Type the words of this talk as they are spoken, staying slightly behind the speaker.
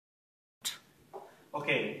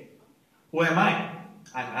Okay, who am I?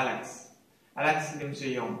 I'm Alex Lim.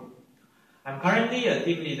 I'm currently a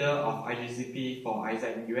team leader of IGCP for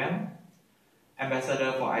Isaac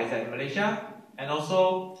ambassador for Isaac Malaysia, and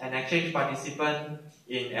also an exchange participant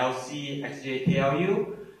in LCVP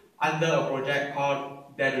under a project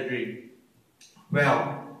called Dare to Dream.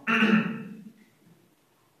 Well,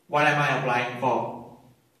 what am I applying for?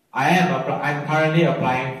 I'm currently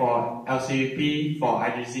applying for LCVP for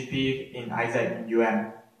IGCP in Isaac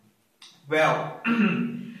Well,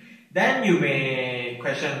 then you may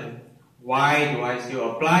question, why do I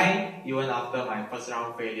still apply even after my first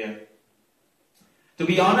round failure? To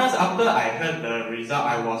be honest, after I heard the result,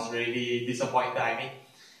 I was really disappointed.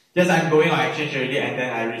 Yes, I'm going on exchange already and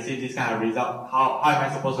then I received this kind of result. How am I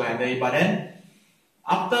supposed to handle it? But then,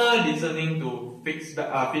 after listening to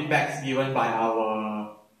feedbacks given by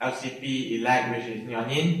our LCP elect, which is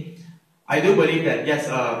Nyonin, I do believe that yes,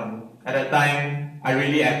 at the time, I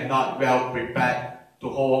really am not well prepared to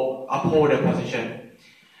uphold the position.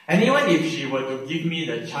 And even if she were to give me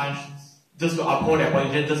the chance just to uphold that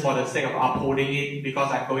position, just for the sake of upholding it,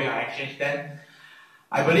 because I'm going on exchange, then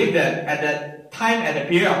I believe that at the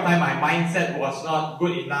period of time, my mindset was not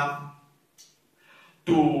good enough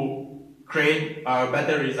to create a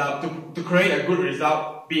better result, to create a good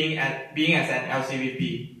result being as an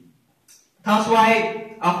LCVP. That's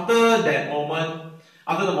why after the moment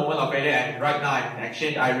of failure, and right now I'm in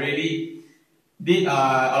exchange, I really did a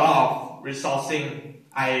lot of resourcing.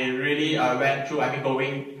 I really went through,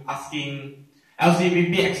 asking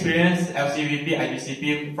LCVP experience, LCVP,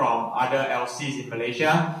 IGCP from other LCs in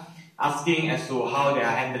Malaysia, asking as to how they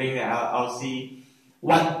are handling their LC,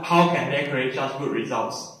 how can they create such good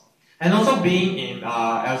results. And also being in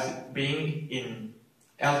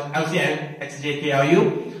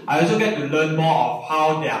LCXJKLU, I also get to learn more of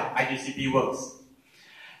how their IGCP works.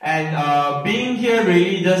 And being here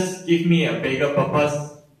really just gives me a bigger purpose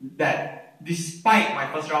that despite my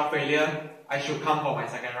first round failure, I should come for my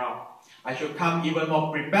second round. I should come even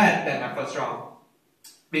more prepared than my first round.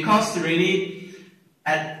 Because really,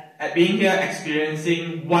 at being here,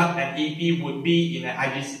 experiencing what an EP would be in an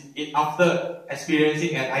after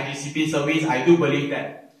experiencing an IGCP service, I do believe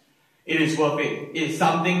that it is worth it. It is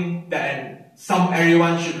something that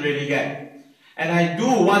everyone should really get. And I do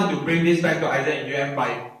want to bring this back to Isaac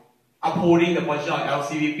by upholding the position of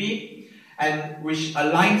LCVP, and which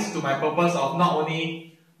aligns to my purpose of not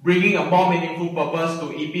only bringing a more meaningful purpose to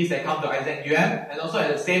EPs that come to Isaac and also at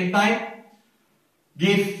the same time,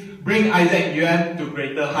 bring Isaac to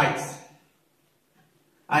greater heights.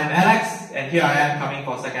 I'm Alex, and here I am coming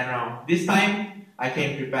for second round. This time, I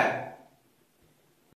came prepared.